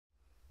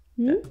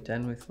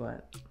Done with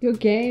what? Your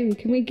game.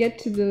 Can we get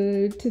to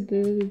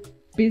the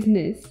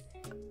business?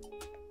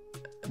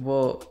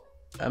 Well,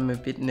 I'm a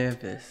bit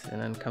nervous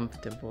and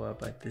uncomfortable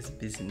about this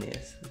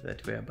business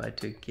that we're about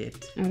to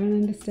get. I don't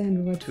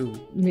understand what's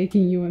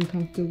making you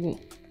uncomfortable.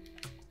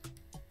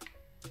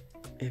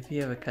 Have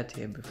you ever cut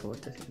hair before,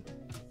 Tatenda?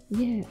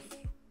 Yes.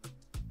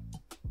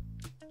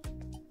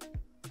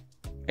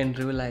 In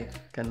real life,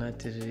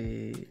 cannot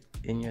really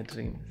in your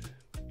dreams.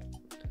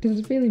 Does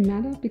it really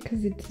matter?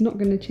 Because it's not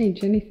going to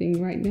change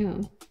anything right now.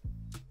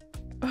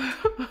 Why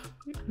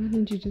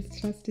don't you just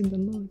trust in the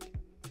Lord?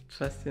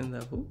 Trust in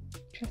the who?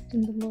 Trust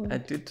in the Lord. I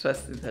do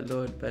trust in the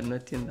Lord, but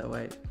not in the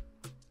wife.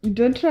 You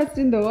don't trust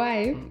in the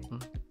wife?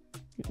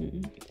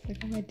 Mm-mm.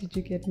 Like, why did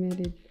you get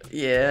married?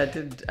 Yeah,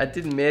 I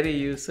did marry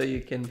you so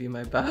you can be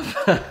my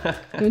barber.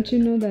 Don't you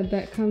know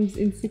that comes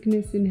in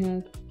sickness in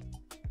health?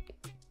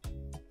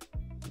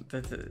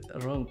 That's a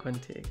wrong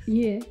context.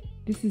 Yeah,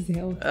 this is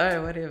health.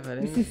 Alright, whatever.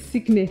 This is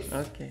sickness.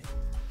 Okay.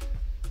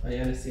 Oh, you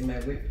want to see my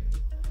whip?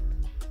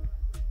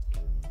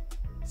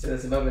 See the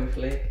Zimbabwean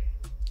flag?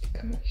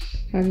 Gosh,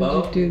 how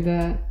did you do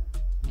that?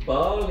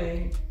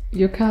 Bowling.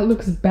 Your car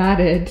looks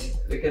battered.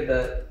 Look at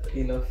that,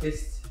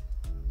 fist.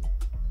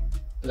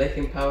 Black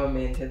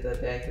empowerment at the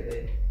back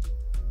there.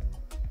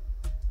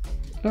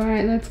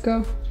 Alright, let's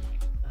go.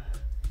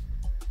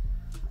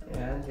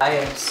 Yeah, I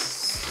am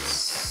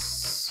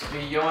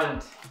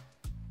beyond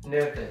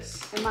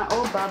nervous. In my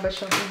old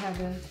barbershop, we have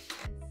a...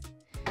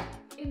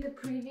 In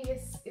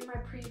my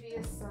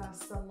previous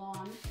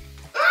salon.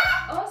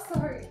 Oh,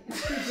 sorry.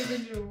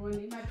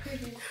 In my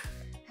previous...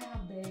 Ah,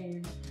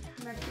 babe.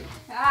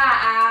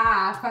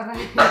 Farai.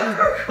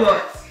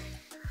 What?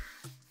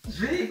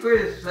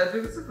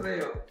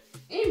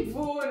 In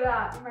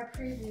my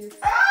previous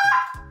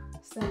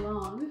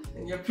salon.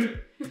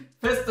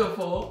 First of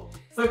all,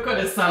 so called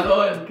a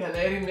salon, can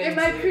I remember? In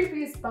my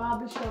previous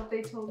barbershop,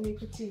 they told me,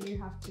 Katiyo, you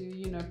have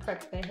to,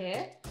 prep the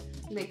hair.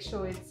 Make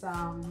sure it's,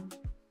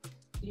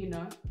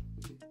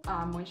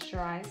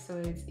 moisturized so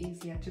it's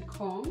easier to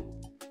comb.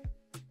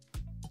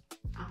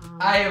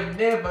 I have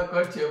never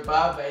gone to a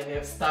barber and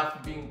have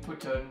stuff being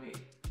put on me.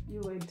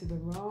 You went to the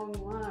wrong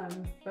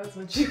one. That's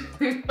what you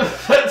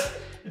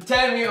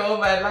Tell me all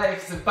my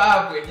life,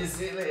 Zimbabwe, New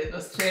Zealand,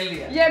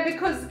 Australia. Yeah,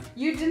 because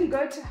you didn't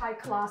go to high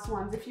class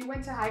ones. If you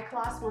went to high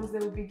class ones, they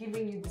would be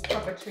giving you this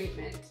proper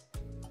treatment.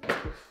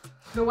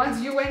 The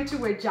ones you went to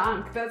were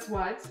junk, that's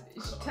what.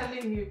 She's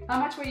telling you. How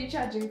much were you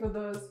charging for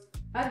those?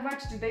 How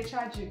much did they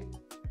charge you?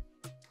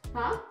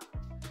 Huh?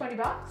 20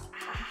 bucks?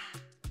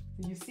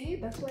 You see?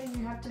 That's why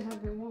you have to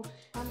have it more.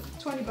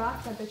 20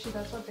 bucks, I bet you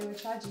that's what they were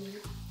charging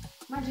you.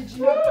 Imagine, do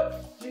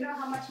you know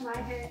how much my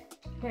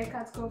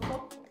haircuts go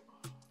for?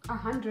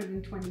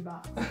 120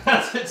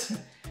 bucks.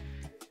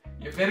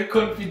 You're very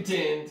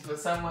confident for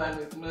someone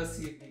with no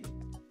CV.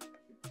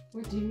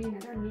 What do you mean? I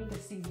don't need a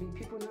CV.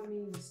 People know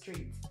me in the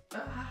streets.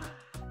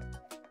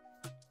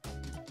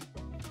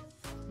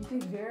 You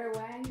think Vera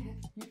Wang,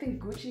 you think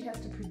Gucci has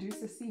to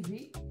produce a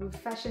CV with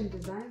fashion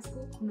design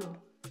school? No.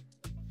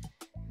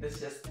 Let's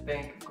just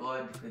thank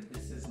God because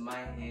this is my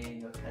hair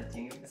you're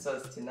cutting. If this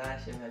was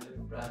Tinashe, my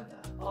little brother.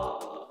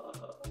 Oh,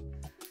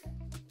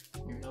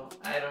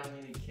 I don't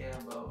really care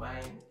about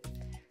mine.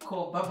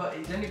 Cool, Baba,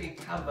 you don't even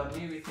cover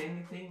me with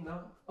anything, no?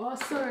 Oh,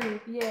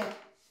 sorry, yeah.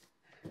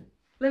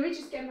 Let me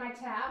just get my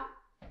towel.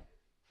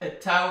 A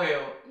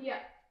towel? Yeah.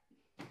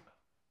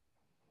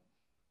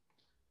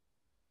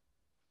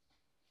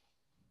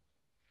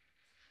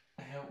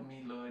 Help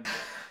me, Lord.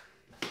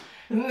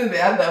 Isn't it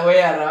the other way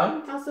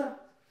around? Also,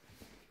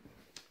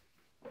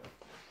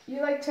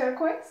 you like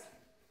turquoise?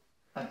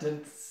 I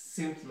don't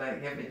seem to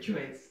have a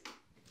choice.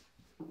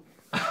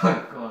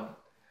 Oh God.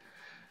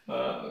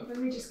 Let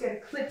me just get a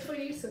clip for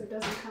you so it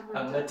doesn't come out.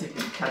 I'm not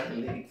even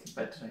Catholic,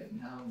 but right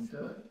now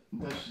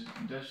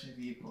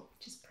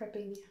just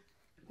prepping you.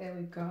 There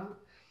we go.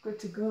 Good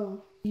to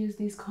go. Use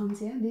these combs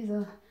here. These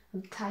are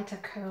tighter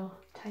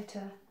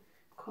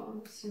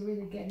combs to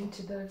really get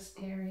into those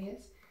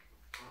areas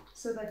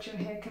so that your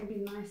hair can be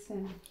nice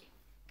and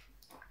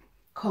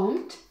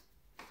combed.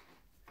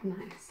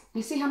 Nice.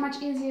 You see how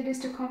much easier it is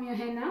to comb your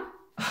hair now?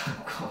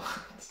 Oh God.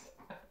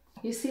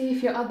 You see,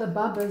 if your other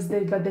barbers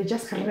did, but they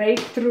just rake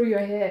through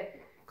your hair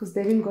because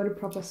they didn't go to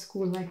proper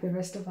school like the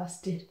rest of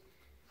us did.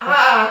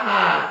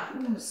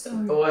 Oh,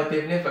 sorry. Oh,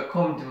 they've never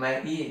combed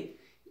my ear.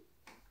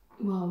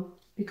 Well,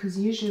 because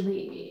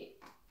usually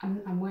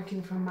I'm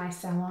working from my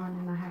salon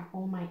and I have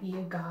all my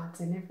ear guards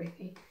and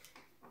everything.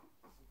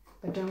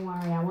 But don't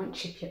worry, I won't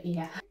chip your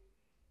ear.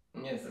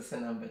 Yes, that's a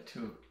number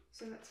 2.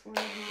 So that's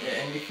 4.5.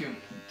 Yeah, and if you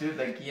do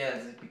the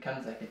gears, it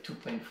becomes like a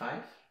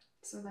 2.5.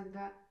 So like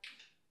that.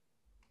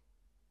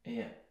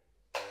 Yeah.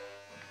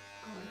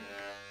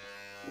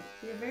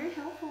 You're very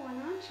helpful one,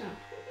 aren't you?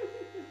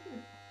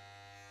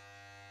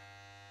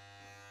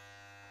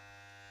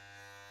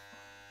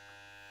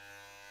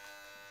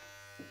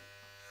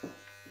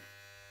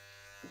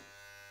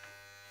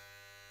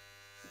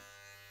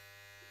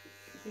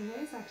 Your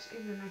hair is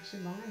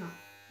actually long enough.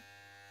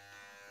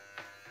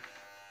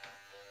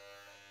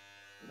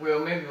 Well,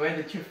 maybe why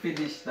don't you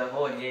finish the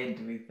whole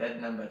head with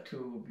that number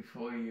 2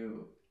 before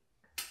you...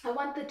 I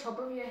want the top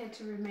of your head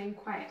to remain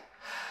quiet.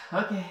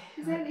 Okay.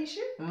 Is that an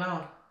issue?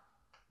 No.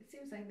 It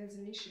seems like there's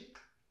an issue.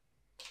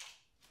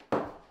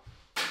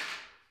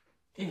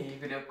 Yeah, you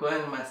could have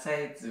gone my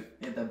sides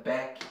at the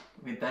back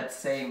with that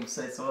same,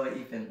 so it's all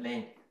even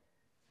length.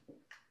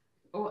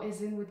 Or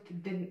as in with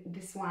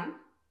this one?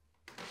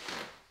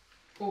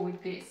 Or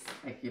with this?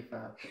 I give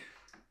up.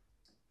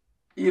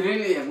 You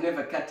really have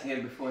never cut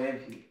hair before,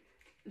 have you?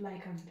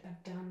 Like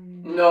I've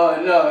done...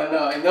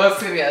 No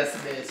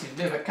seriousness, you've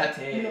never cut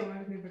hair. No,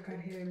 I've never cut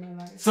hair in my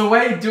life. So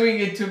why are you doing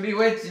it to me?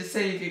 Why did you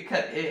say you can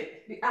cut hair?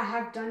 I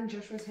have done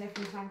Joshua's hair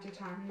from time to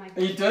time. Like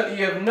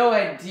You have no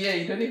idea,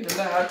 you don't even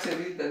know how to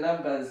read the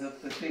numbers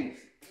of the things.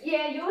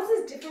 yeah, yours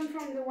is different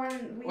from the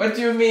one we... What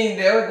do you mean?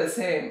 They're all the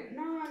same.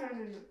 No.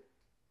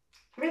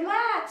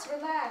 Relax.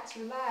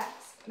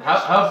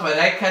 How about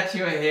I cut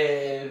your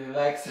hair?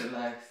 Relax.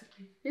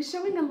 You're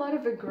showing a lot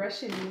of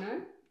aggression, you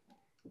know?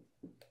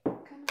 Come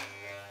on.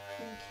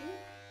 Thank you.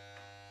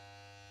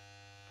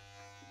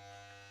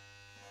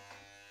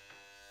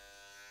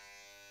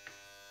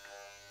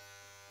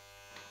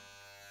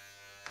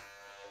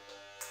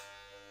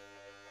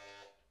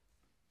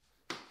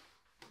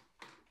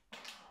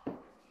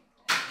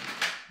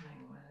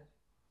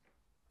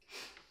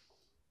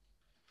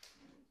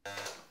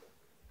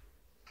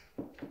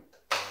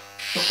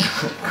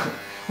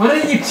 What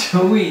are you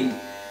doing?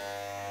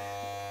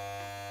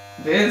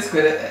 This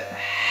gonna...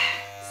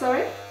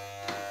 Sorry?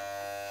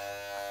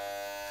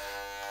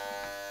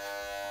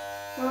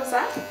 What was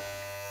that?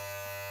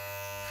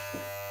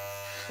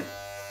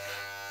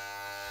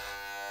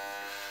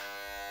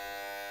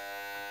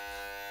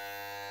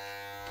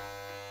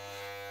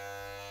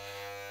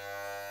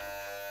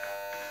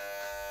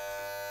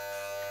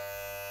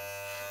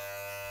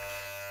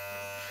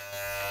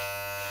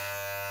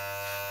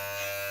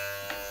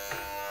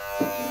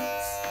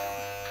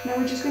 Now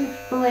we're just going to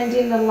blend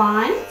in the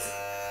lines.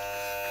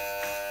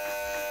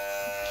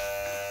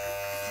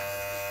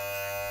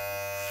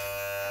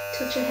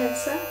 Tilt your head,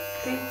 sir.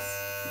 Thanks.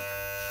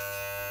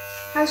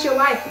 How's your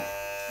wife?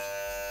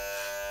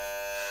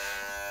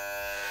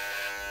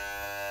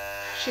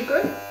 She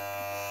good?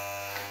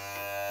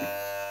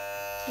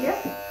 Yeah?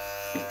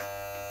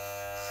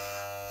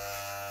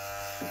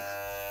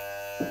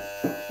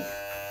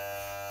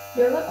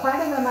 You're a lot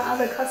quieter than my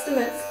other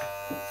customers.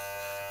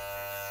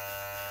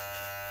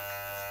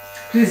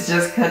 Please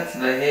just cut the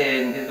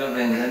hair and get over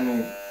and done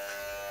with.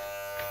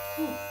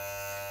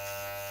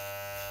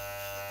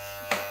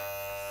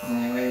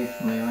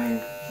 My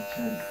wife.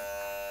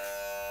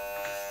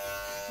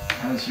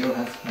 How's your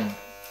husband?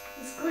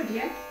 It's good,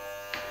 yeah?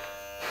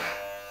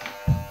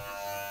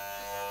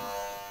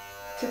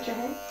 Touch your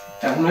head.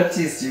 I've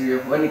noticed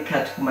you've only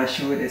cut my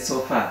shoulder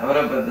so far. What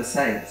about the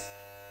sides?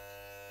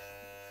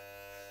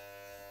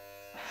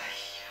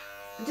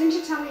 Didn't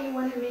you tell me you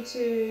wanted me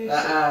to...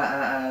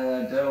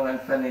 I don't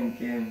want fun and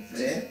games,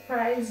 eh?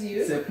 Surprise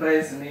you.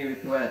 Surprise me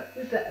with what?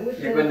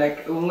 You're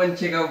gonna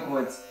check out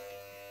what?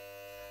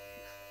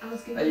 I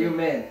was giving Are you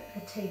mad? a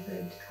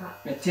tapered cut.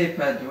 A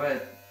tapered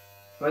what?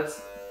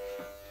 What's...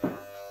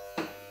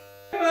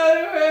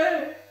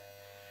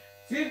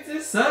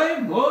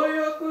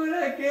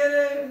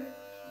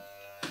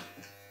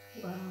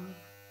 Wow.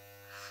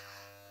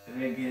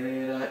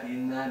 Regerera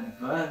in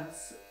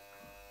advance.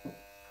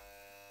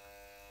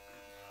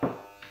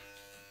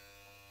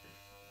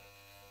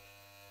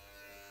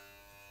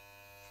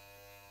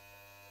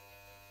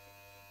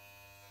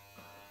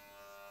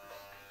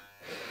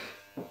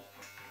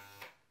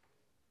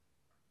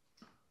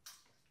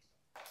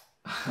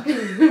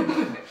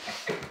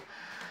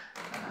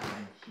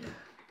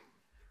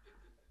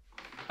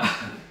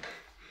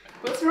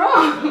 What's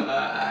wrong?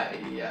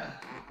 Yeah.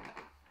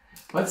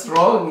 What's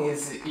wrong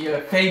is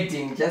you're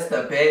fading just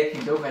the back,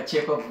 you don't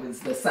check off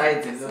with the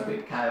sides a little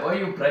bit. Why are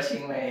you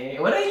brushing my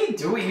hair? What are you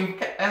doing?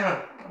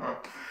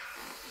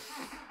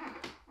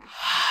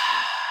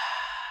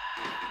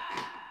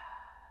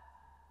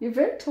 You're a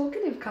very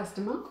talkative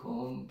customer.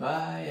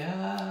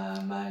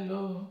 Kumbaya, my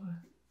lord.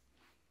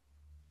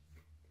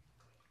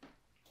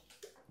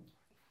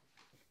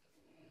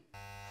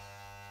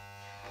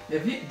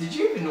 Did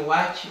you even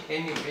watch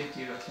any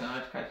video of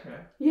Not Cut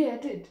Her? Yeah, I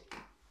did.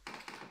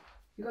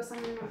 You got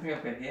something in I think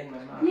I've got hair in my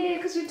mouth. Yeah,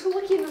 because you're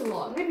talking a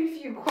lot. Maybe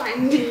if you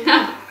quieten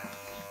down.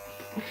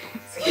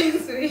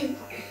 Excuse me.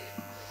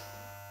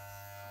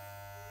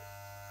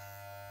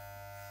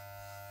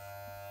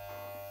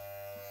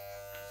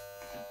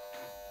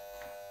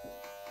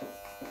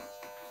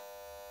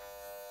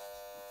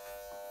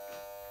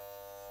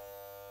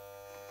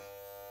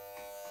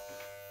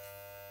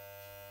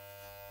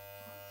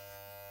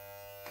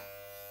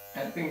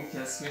 I think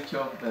just switch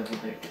off the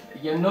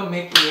you're not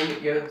making any,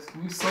 you're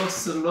so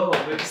slow.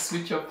 Let's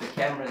switch off the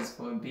cameras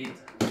for a bit.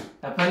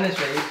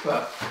 Apparently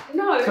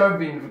No. I've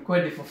been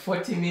recording for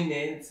 40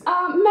 minutes.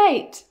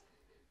 Mate.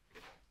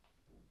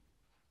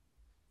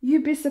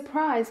 You'd be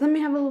surprised. Let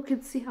me have a look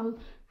and see how...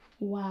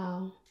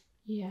 Wow.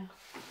 Yeah.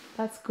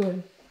 That's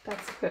good.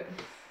 That's good.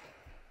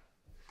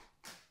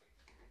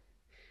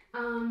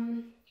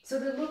 So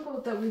the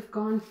look that we've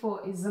gone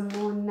for is a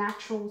more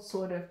natural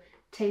sort of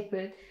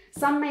tapered.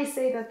 Some may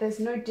say that there's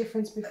no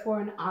difference before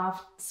and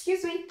after.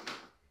 Excuse me.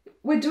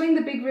 We're doing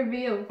the big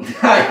reveal.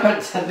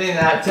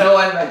 I don't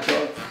want my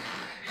joke.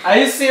 Are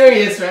you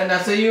serious right now?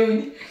 So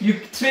you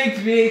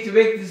tricked me to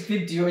make this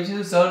video. You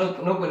just not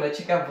gonna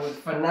check up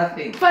for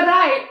nothing.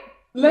 Farai,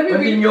 let me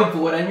read. Your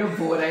board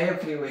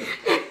everywhere.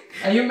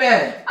 Are you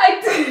mad?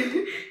 I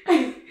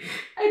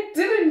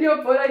didn't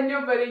know, but I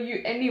know better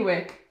you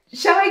anyway.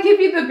 Shall I give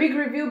you the big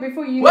reveal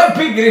before you? What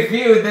big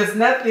reveal? There's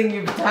nothing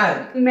you've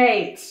done.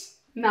 Mate.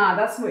 Nah,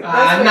 that's what.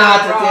 Nah,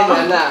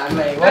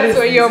 mate. What is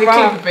this?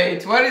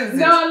 Clickbait. What is this?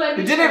 No, let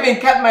me. You didn't even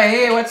cut my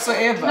hair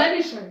whatsoever. Let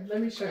me show you.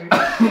 Let me show you.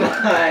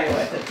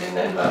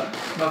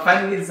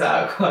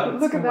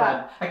 Look at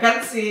that. I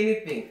can't see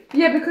anything.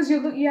 Yeah, because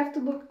you have to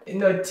look.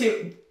 No,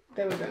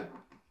 There we go.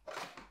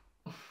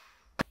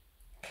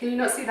 Can you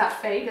not see that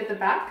fade at the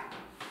back?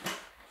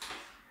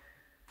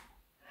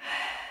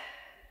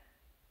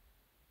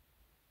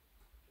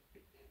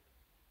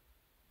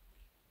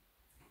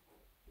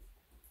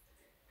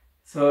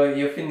 So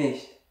you're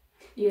finished?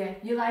 Yeah,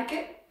 you like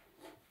it?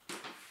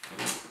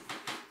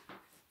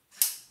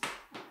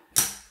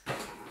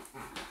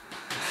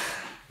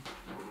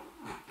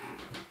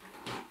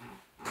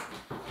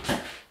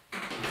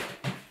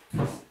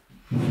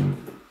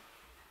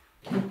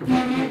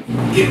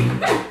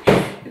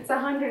 It's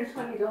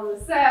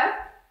 $120. Sir?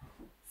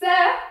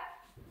 Sir?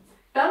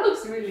 That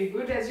looks really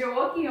good. As you're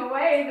walking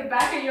away, the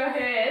back of your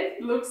head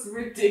looks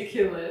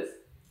ridiculous.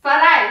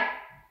 Farai!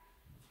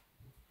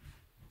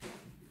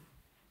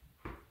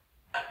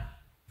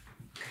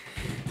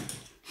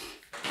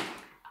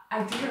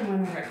 I didn't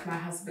want to wreck my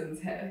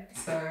husband's hair,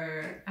 so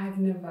I've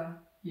never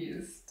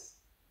used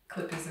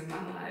clippers in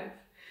my life.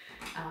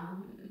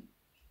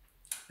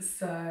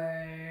 So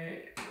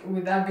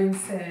with that being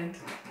said,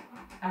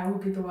 I will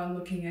be the one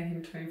looking at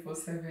him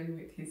 24/7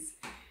 with his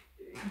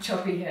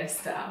choppy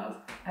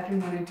hairstyle. I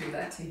didn't want to do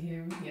that to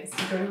him. He has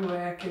to go to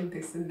work and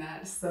this and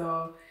that.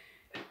 So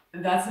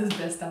that's as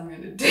best I'm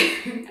going to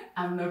do.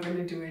 I'm not going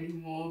to do any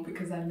more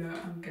because I know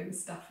I'm going to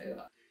stuff it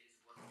up.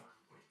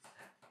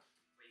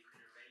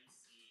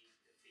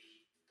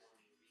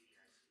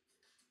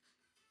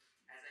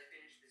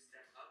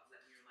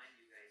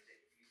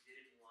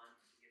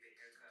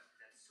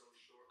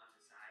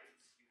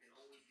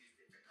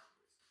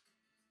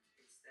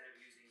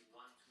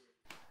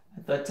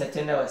 I thought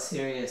Tatenda was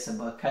serious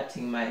about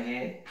cutting my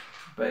hair,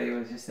 but it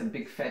was just a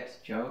big fat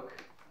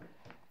joke.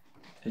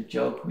 A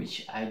joke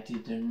which I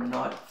did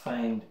not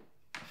find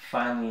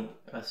funny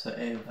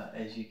whatsoever,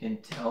 as you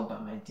can tell by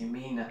my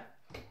demeanor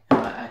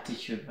and my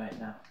attitude right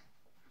now.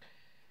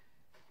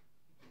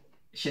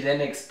 She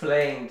then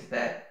explained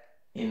that,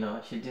 you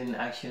know, she didn't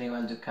actually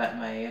want to cut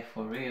my hair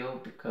for real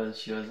because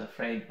she was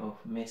afraid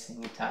of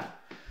messing it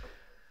up.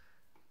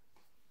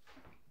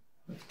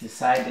 We've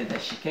decided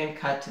that she can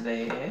cut the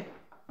hair.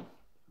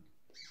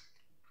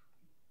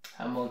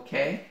 I'm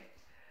okay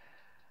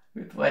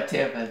with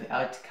whatever the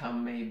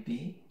outcome may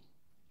be.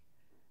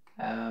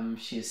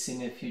 She's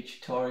seen a few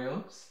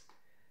tutorials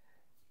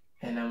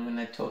and I'm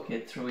gonna talk her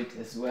through it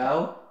as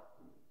well,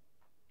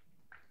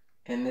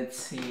 and let's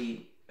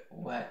see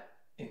what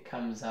it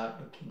comes out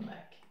looking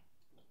like.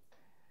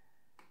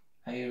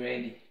 Are you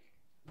ready?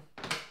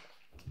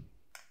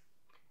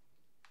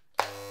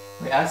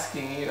 We're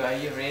asking you, are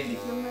you ready?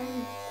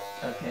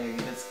 Okay,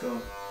 let's go.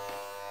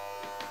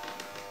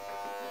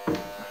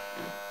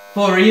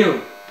 For real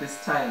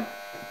this time.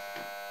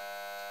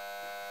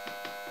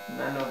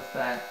 None of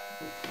that.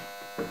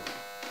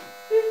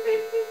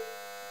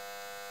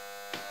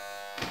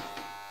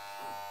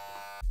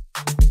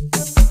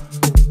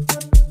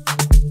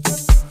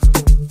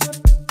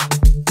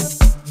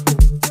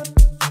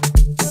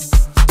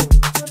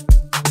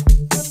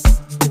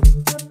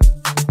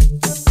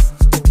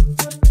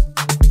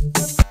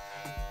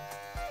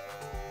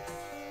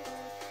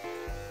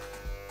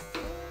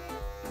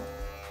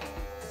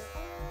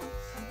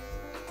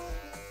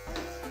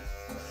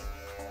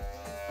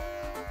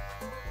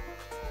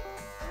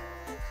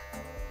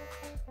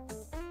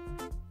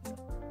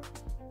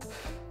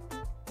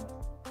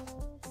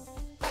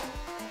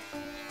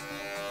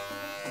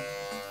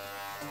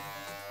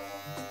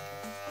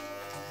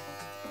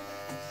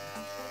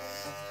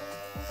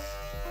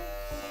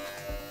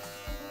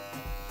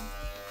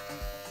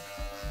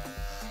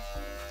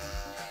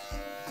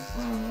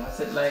 Was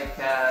it like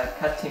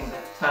cutting the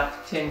top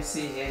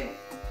 10C hair?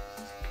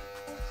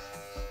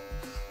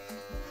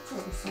 It's all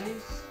the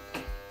same.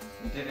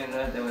 You didn't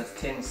know there was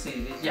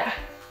 10C, did ya?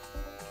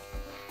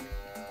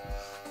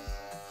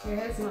 Your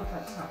hair's not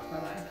that tough,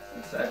 but like...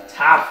 It's a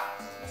tough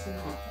It's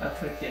not.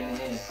 African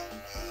hair.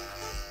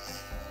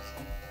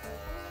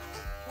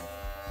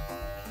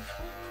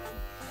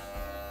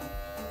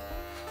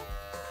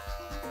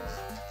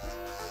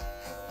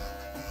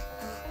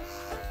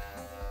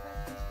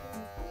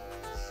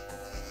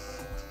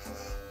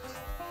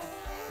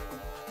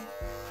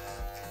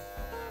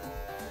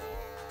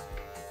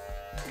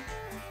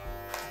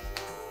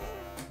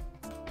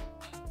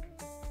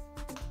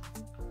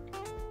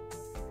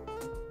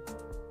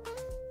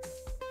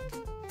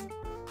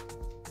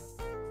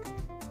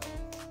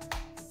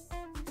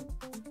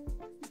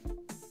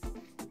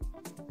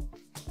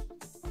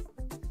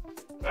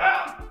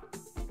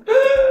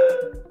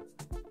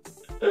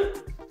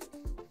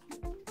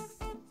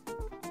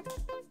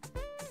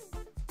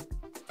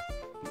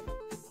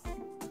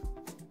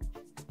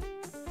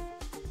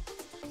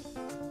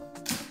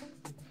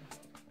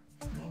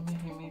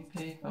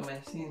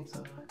 seeing so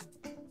much.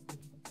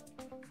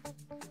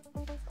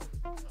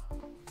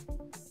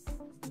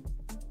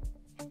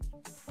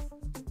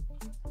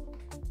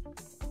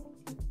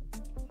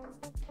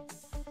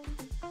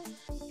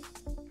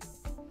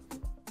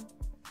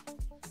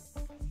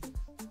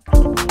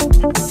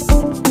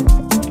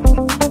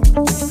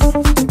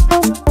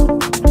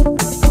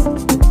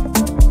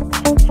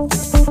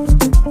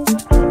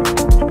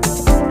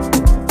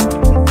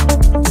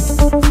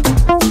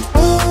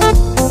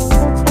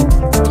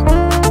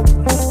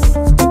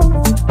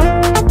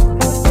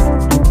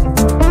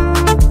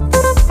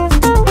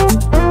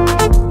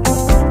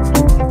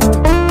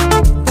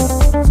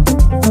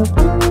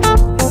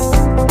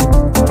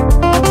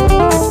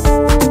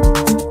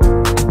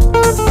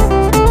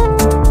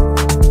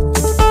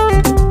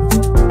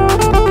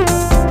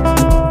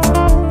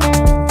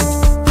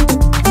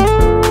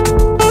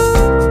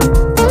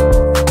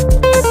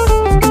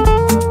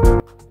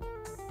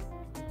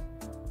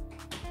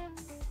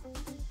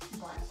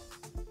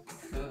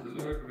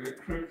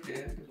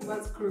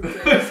 What's crooked?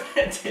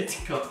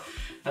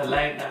 The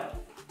line now.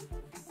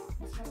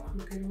 It's not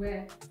crooked.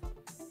 Where?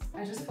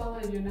 I just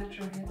followed your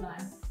natural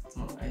headline.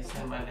 No, I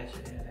said my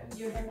natural headline.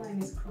 Your headline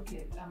is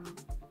crooked.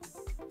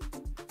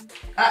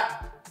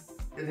 Ah!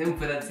 Then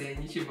put that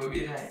saying you should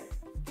be right.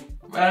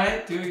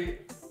 Alright, do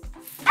it.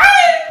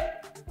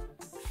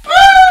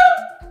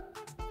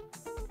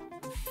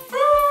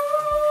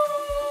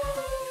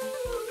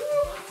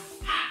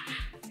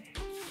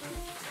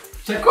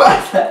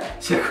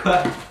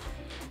 Shakwata.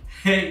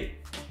 Hey.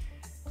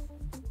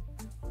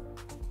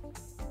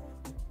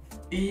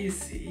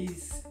 Easy.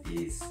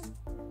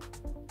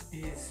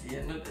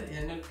 You're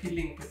not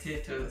peeling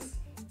potatoes.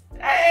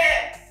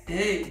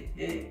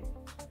 Hey.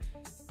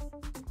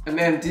 And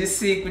then do you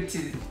see what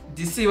you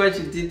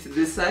did to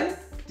this side?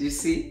 Do you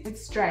see?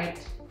 It's straight.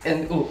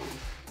 And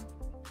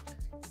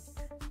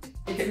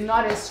It's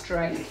not as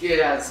straight.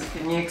 yeah, so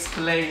can you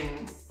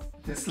explain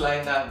this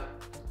line up?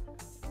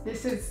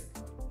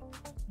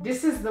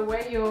 This is the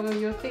way your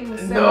thing was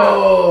set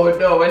up.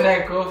 No, when I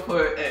go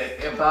for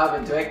a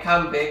barber, do I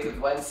come back with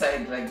one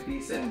side like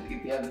this and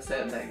the other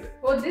side like that?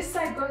 Well, this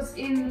side goes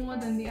in more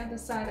than the other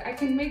side. I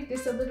can make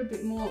this a little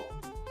bit more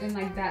and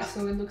like that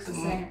so it looks the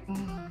same.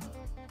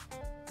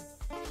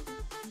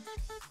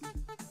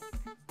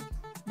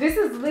 This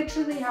is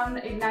literally how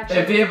it naturally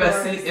Have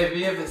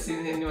you ever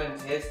seen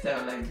anyone's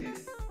hairstyle like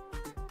this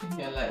in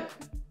your life?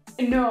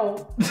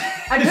 No.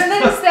 I don't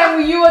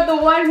understand. You are the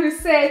one who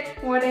said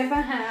whatever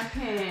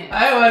happened.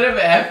 Whatever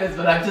happens,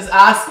 but I'm just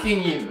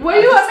asking you. What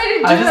do you want me to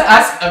do? I'm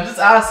just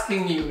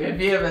asking you.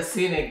 Have you ever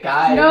seen a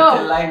guy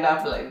with a line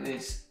up like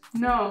this?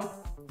 No.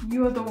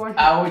 You are the one.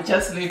 I would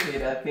just leave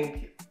it, I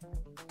think.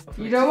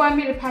 You don't want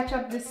me to patch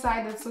up this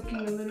side that's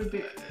looking a little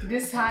bit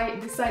this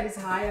side is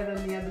higher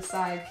than the other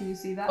side. Can you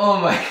see that? Oh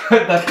my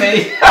god, the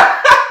face.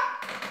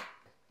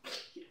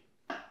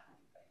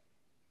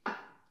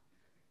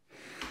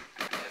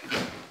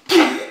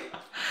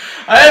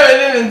 I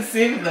haven't even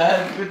seen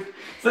that.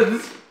 So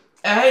this,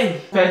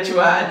 hey, patch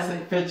what?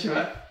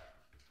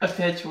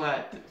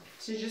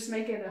 To just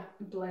make it a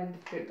blend a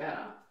bit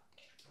better.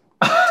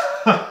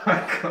 Oh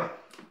my god.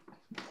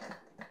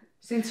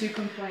 Since you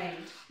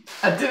complained.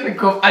 I didn't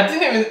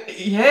even,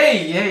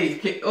 hey.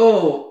 Okay.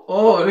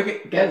 Oh, look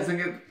at this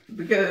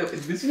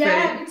fade.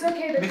 Yeah, it's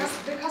okay. The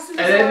customer's And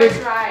then always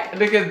right.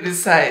 Look at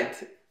this side.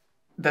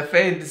 The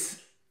fade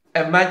is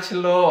much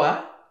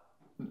lower.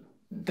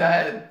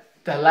 The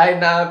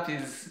lineup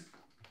is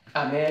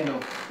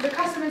ameno. The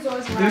customer's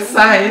always right. This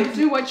side.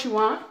 Do what you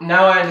want.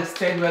 Now I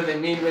understand what they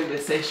mean when they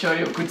say show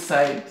your good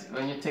side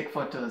when you take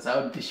photos. I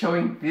would be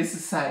showing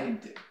this side.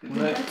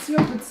 That's your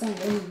good side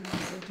anyway,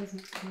 so it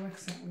doesn't work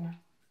so well.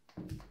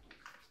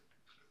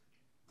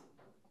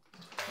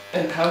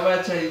 And how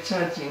much are you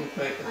charging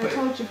for I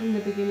told you from the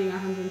beginning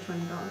 $120.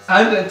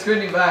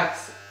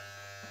 $120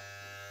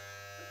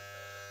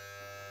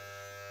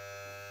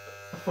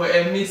 for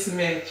a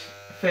mismatch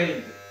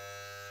fade.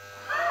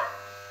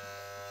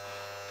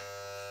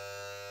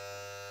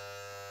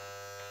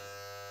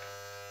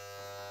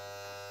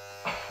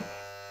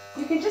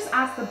 You can just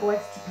ask the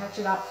boys to patch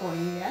it up for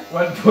you, yeah?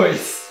 What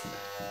boys?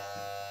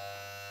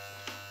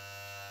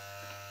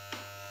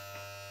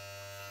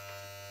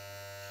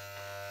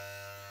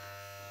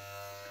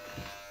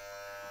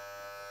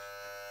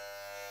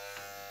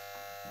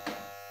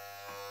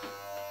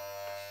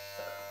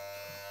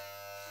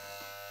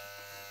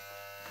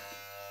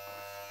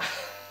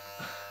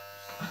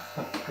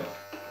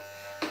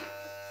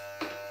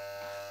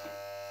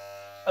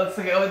 I was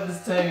like, all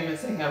this time you were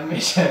saying I'm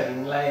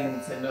measuring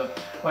lines and all.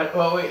 What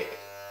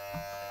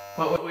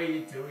were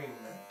you doing,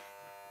 man?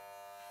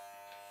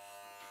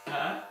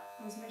 Huh?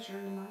 I was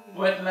measuring lines.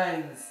 What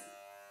lines?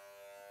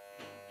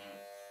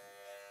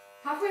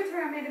 Halfway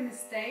through I made a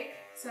mistake,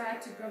 so I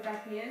had to go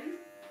back in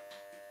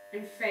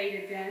and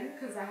fade again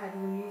because I had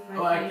removed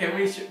my Can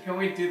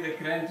we do the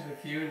grand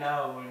review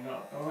now or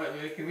not? Or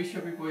can we show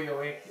people your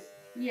work?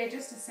 Yeah,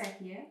 just a sec,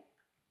 yeah?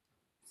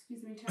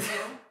 Excuse me, turn it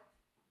on.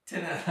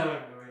 Turn it on, boy.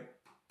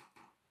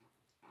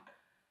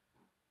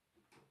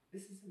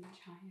 This is a much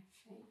higher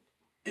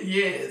fade.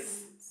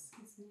 Yes.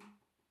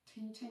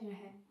 Can you turn your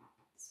head?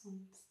 This one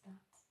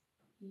starts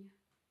here.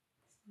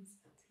 This one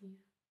starts here.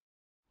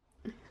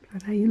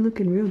 Farai, you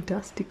looking real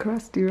dusty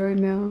crusty right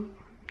now.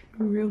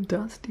 Real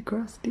dusty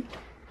crusty.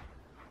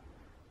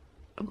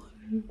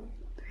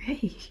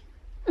 Hey.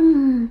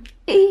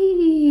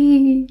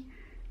 Hey.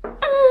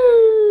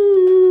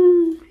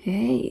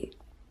 Hey.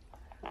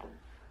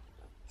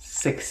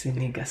 Sexy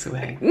nigga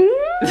swag.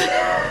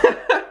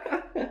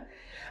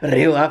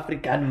 Real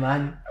African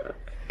man.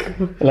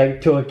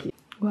 Like Turkey.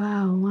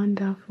 Wow,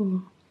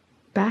 wonderful.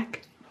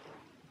 Back.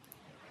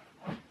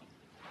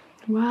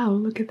 Wow,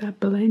 look at that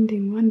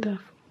blending,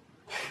 wonderful.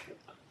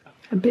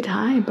 A bit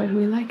high, but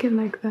we like it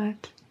like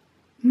that.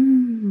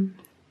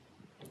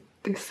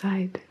 This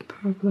side,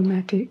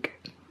 problematic.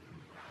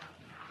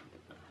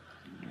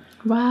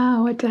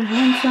 Wow, what a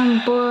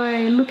handsome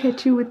boy. Look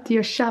at you with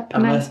your sharp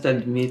knife. I must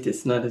admit,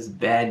 it's not as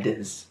bad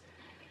as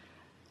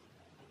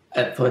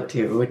I thought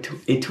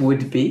it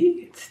would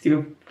be. It's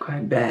still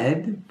quite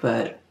bad,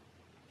 but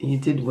you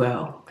did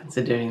well,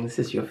 considering this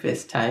is your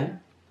first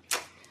time.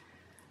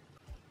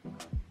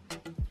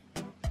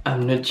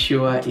 I'm not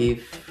sure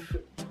if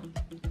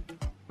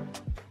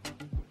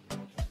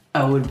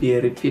I would be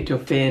a repeat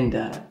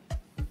offender,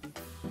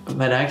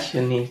 but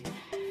actually,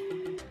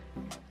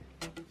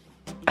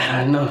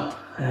 I don't know.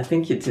 I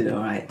think you did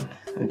alright.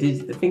 I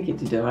think you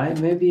did alright.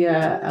 Maybe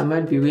I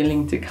might be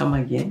willing to come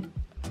again.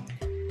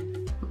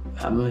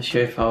 I'm not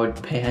sure if I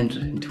would pay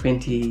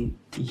 $120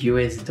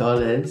 US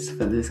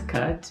for this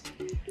cut,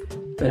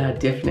 but I'll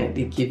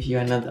definitely give you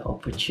another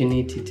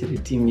opportunity to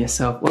redeem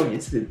yourself.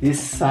 Obviously,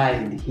 this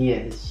side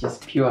here is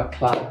just pure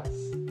class.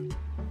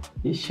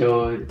 You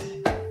showed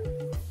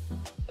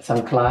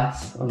some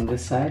class on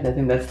this side. I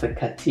think that's the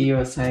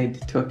Katiyo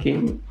side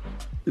talking.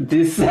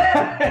 This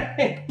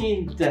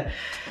side,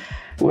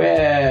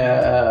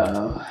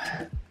 where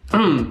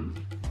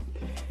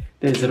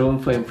there's room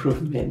for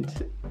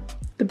improvement.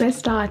 The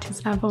best art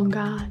is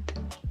avant-garde.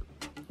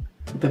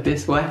 The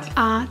best what?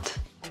 Art.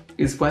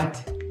 Is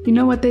what? You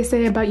know what they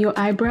say about your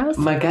eyebrows?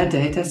 My God,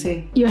 I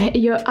say.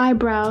 Your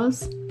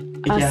eyebrows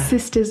are Yeah.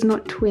 sisters,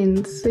 not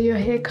twins. So your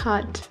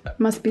haircut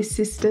must be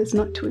sisters,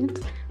 not twins.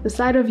 The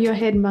side of your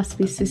head must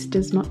be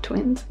sisters, not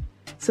twins.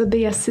 So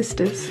they are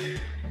sisters.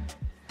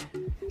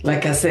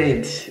 Like I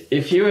said,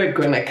 if you were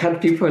gonna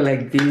cut people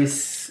like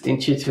this in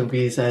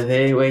Chitubis, are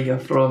they where you're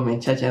from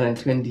and charge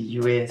 120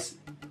 US,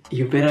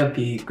 you better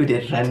be good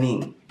at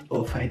running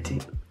or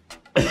fighting.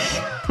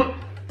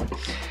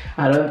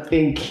 I don't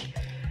think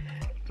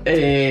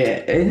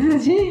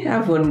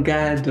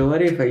avant-garde or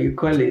whatever you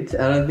call it,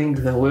 I don't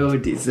think the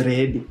world is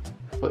ready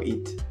for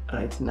it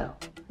right now.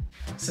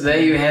 So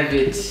there you have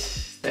it,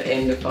 the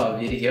end of our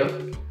video.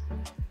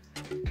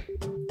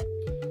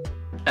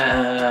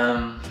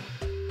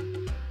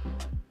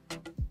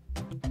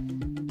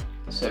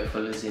 Sorry for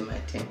losing my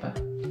temper.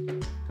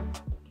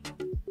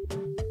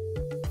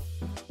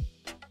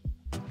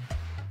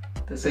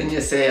 That's when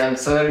you say I'm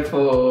sorry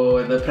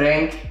for the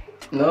prank.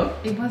 No?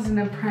 It wasn't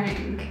a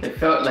prank. It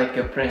felt like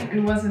a prank.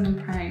 It wasn't a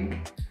prank.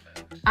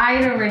 I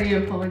had already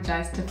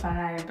apologized to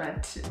Farai,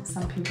 but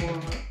some people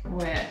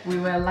we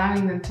were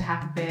allowing them to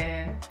have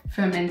their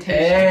fermentation.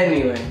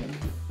 Anyway,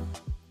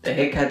 the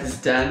haircut is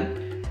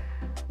done.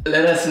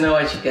 Let us know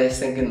what you guys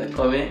think in the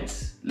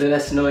comments. Let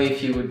us know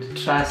if you would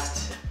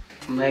trust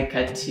my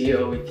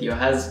Katiyo with your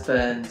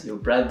husbands, your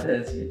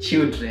brothers, your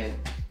children.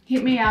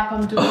 Hit me up,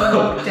 I'm doing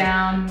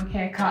lockdown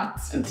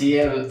haircuts.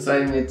 DM,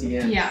 sign me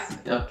DMs. Yeah.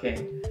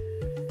 Okay.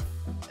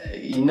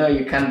 You know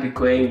you can't be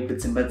going with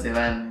Zimbabwe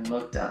in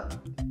lockdown.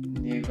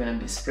 You're gonna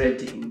be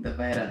spreading the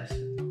virus.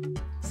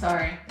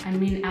 Sorry, I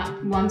mean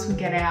once we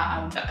get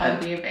out, I'll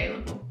be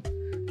available.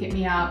 Get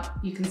me up,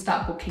 you can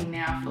start booking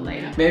now for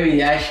later.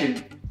 Maybe I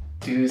should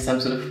do some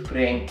sort of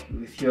prank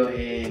with your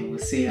hair and we'll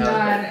see how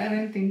I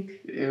don't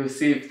think. We'll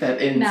see if that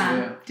ends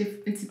well.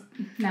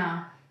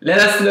 Nah. Let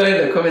us know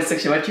in the comment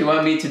section what you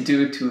want me to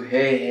do to her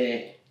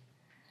hair.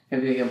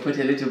 Maybe we can put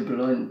a little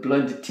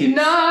blonde tips.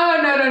 No.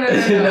 No,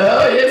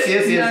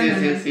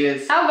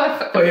 yes. How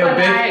about for your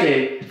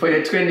birthday, for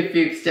your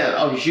 25th,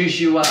 I'll zhuzh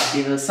you up,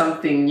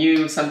 something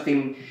new,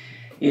 something,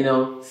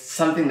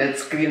 something that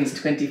screams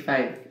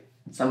 25.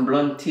 Some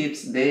blonde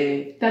tips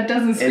there. That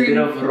doesn't scream. A bit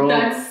of rogue.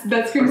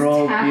 That screams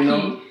rogue,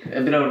 tacky.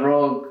 a bit of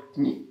rogue.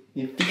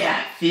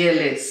 Yeah,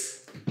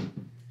 fearless.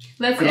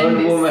 Let's grown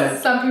end this. Woman.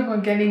 Some people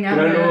are getting out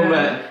of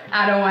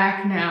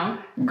whack now.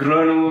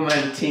 Grown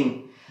woman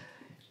thing.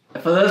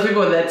 For those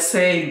people that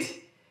said,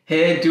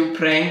 hey, do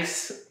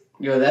pranks,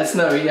 that's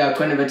not really our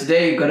content, but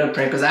today you got a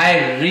prank, because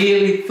I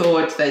really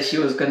thought that she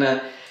was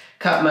gonna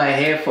cut my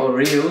hair for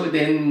real.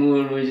 Then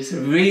Moon just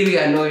really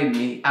annoyed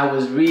me. I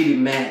was really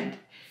mad.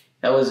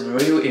 That was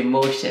real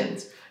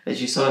emotions that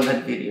you saw in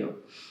that video.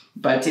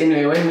 But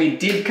anyway, when we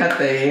did cut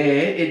the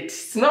hair,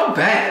 it's not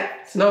bad.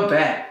 It's not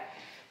bad.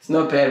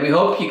 We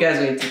hope you guys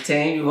were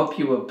entertained. We hope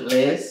you were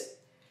blessed.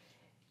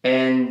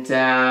 And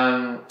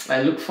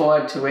I look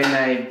forward to when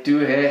I do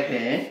her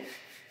hair.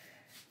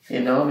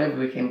 Maybe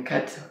we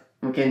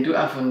can do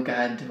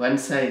avant-garde one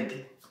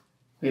side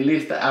We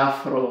leave the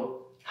afro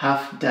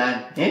half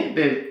done.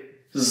 The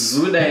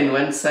Zuda in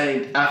one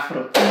side,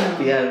 afro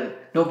the other.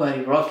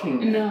 Nobody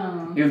rocking.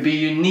 No. You'll be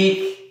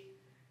unique.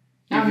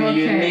 You'll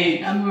be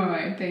unique. I'm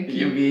alright, thank you.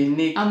 You'll be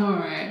unique. I'm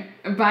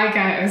alright. Bye,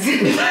 guys.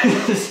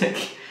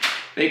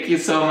 Thank you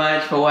so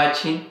much for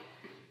watching.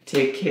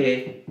 Take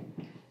care.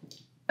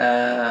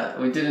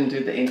 We didn't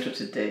do the intro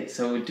today,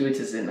 so we'll do it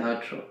as an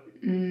outro.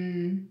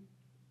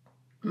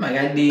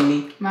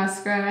 Magadini.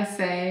 Mascara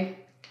say.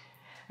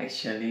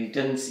 Actually,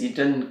 you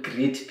don't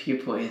greet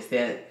people as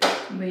they're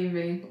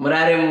Leaving.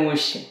 Murare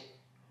Mushi.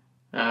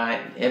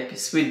 Happy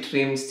sweet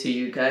dreams to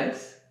you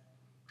guys.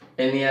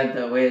 Any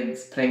other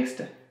words?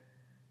 Prankster.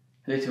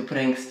 Little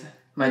prankster.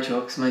 My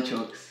jokes.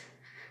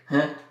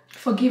 Huh?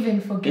 Forgive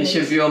and forget. You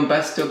should be on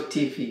Bus Stop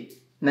TV.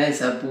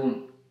 Nice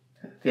boom.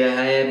 They're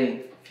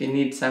hiring. If you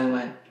need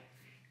someone.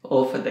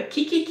 Or for the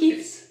Kiki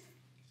kids.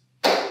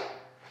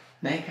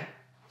 Naika.